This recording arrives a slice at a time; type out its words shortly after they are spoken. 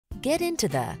Get into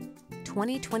the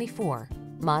 2024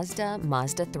 Mazda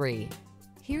Mazda3.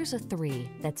 Here's a 3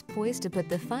 that's poised to put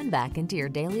the fun back into your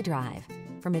daily drive.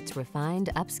 From its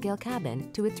refined upscale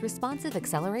cabin to its responsive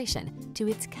acceleration to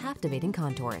its captivating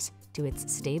contours to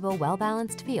its stable,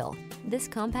 well-balanced feel, this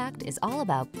compact is all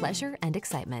about pleasure and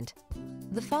excitement.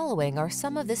 The following are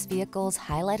some of this vehicle's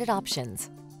highlighted options: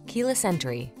 keyless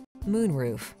entry,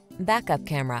 moonroof, backup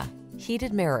camera,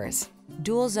 heated mirrors,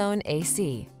 dual zone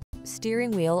AC, steering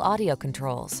wheel audio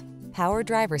controls, power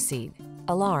driver's seat,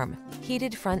 alarm,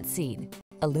 heated front seat,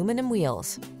 aluminum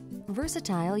wheels.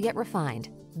 Versatile yet refined,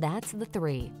 that's the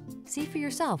 3. See for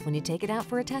yourself when you take it out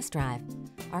for a test drive.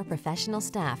 Our professional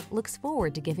staff looks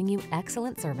forward to giving you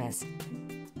excellent service.